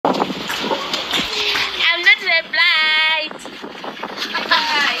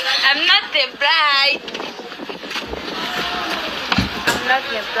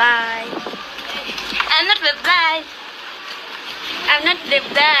blind. I'm not the blind. I'm not the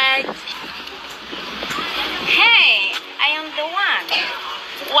blind. Hey, I am the one.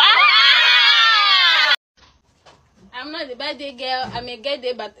 Wow! I'm not the birthday girl. I'm a get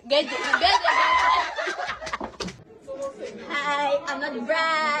day, but get the birthday girl. Hi, I'm not the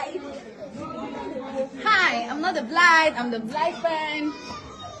bride. Hi, I'm not the bride. I'm the bride friend.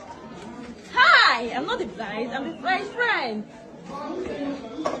 Hi, I'm not the bride. I'm the bride friend.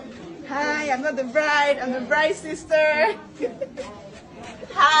 Hi, I'm not the bride. I'm the bride sister.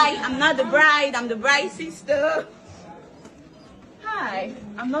 Hi, I'm not the bride. I'm the bride sister. Hi,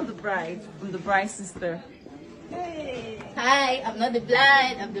 I'm not the bride. I'm the bride sister. Hey. Hi, I'm not the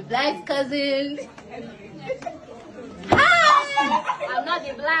bride. I'm the bride's cousin. Hi, I'm not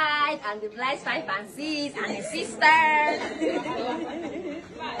the bride. I'm the bride's 5 and 6 and a sister.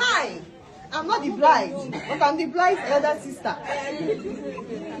 Hi, I'm not the bride, but I'm the bride's elder sister.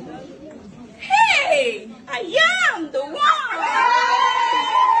 Hey, I am the one.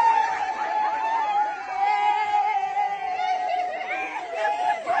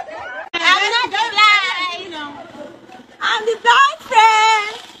 I'm not the bride. I'm the bride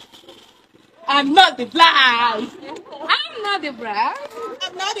friend. I'm not the bride. I'm not the bride.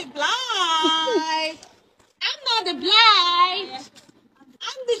 I'm not the bride. I'm not the bride.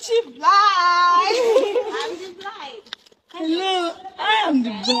 I'm the chief bride. I'm the bride. Hello, I am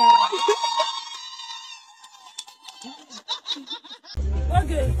the bride.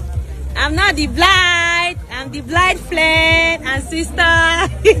 Okay. I'm not the bride. I'm the bride friend and sister.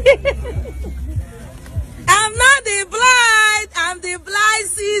 I'm not the bride. I'm the bride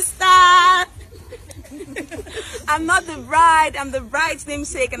sister. I'm not the bride. I'm the bride's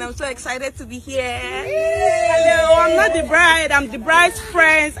namesake, and I'm so excited to be here. Hello, I'm not the bride. I'm the bride's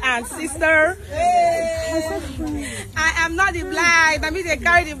friends and sister. I am not the bride. I mean, they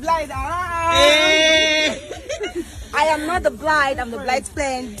carry the bride. I am not the bride. I'm the bride's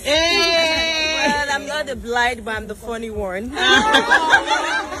friend. Well, I'm not the bride, but I'm the funny one.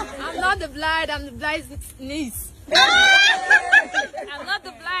 I'm not the bride. I'm the bride's niece. I'm not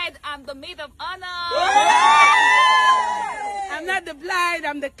the bride, I'm the maid of honor. I'm not the bride,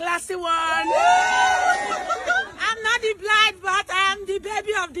 I'm the classy one. I'm not the bride, but I'm the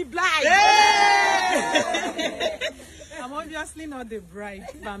baby of the bride. I'm obviously not the bride,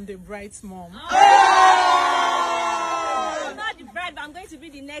 but I'm the bride's mom. I'm not the bride, but I'm going to be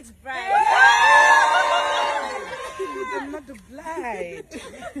the next bride. I'm not the bride,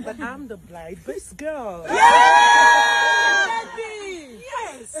 but I'm the bride best girl.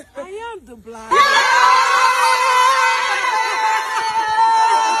 Yes, I am the bride.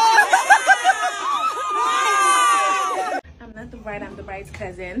 I'm not the bride, I'm the bride's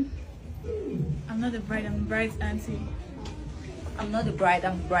cousin. I'm not the bride, I'm the bride's auntie. I'm not the bride,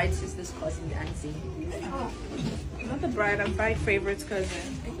 I'm the bride's sister's cousin, the auntie. I'm not the bride, I'm bride's favorite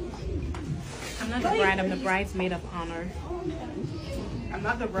cousin. I'm not the bride, I'm the bride's maid of honor. I'm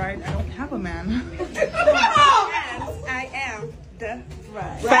not the bride, I don't have a man. I am the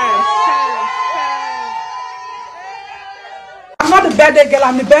bride. I'm not the birthday girl,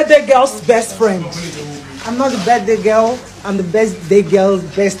 I'm the birthday girl's best friend. I'm not the birthday girl, I'm the birthday girl's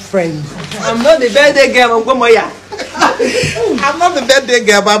best friend. I'm not the birthday girl, I'm Gomoya. I'm not the birthday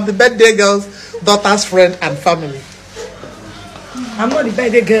girl, but I'm the birthday girl's daughter's friend and family. I'm not the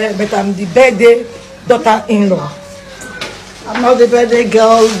birthday girl, but I'm the birthday daughter-in-law. I'm not the birthday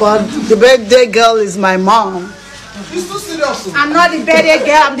girl, but the birthday girl is my mom. He's too serious. I'm not the birthday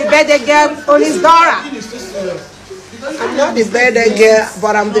girl, I'm the birthday girl's only daughter. I'm not the birthday girl,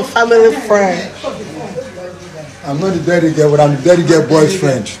 but I'm the family friend. I'm not the birthday girl, but I'm the birthday girl boy's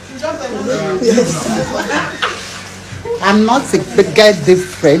friend. I'm not a birthday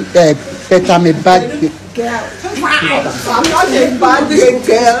friend, but I'm a bad girl. I'm not a bad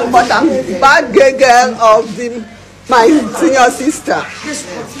girl, but I'm the bad girl of my senior sister.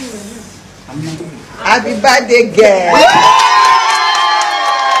 Happy birthday, girl.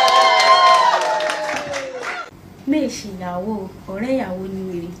 Méèṣì ìyàwó, ọ̀rẹ́ ìyàwó ni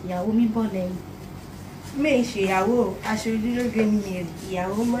wèrè, ìyàwó mi bọ́ lẹ́yìn. Méèṣì ìyàwó, aṣojúlóge ni mèrè,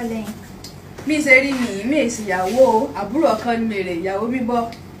 ìyàwó bọ́ lẹ́yìn. Míṣerí mi, méèṣì ìyàwó, àbúrò ọkọ ni mèrè, ìyàwó mi bọ́.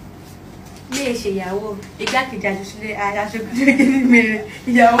 Méèṣì ìyàwó, igbákejì aṣojúlóge ni mèrè,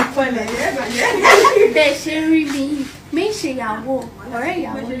 ìyàwó bọ́ lẹ́yìn. Bẹ́ẹ̀ ṣe rí mi, méèṣì ìyàwó, ọ̀rẹ́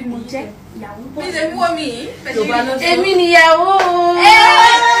ìyàwó ni mo jẹ́, ìyàwó bọ́ lẹ́yìn. Èmi nìyàwó.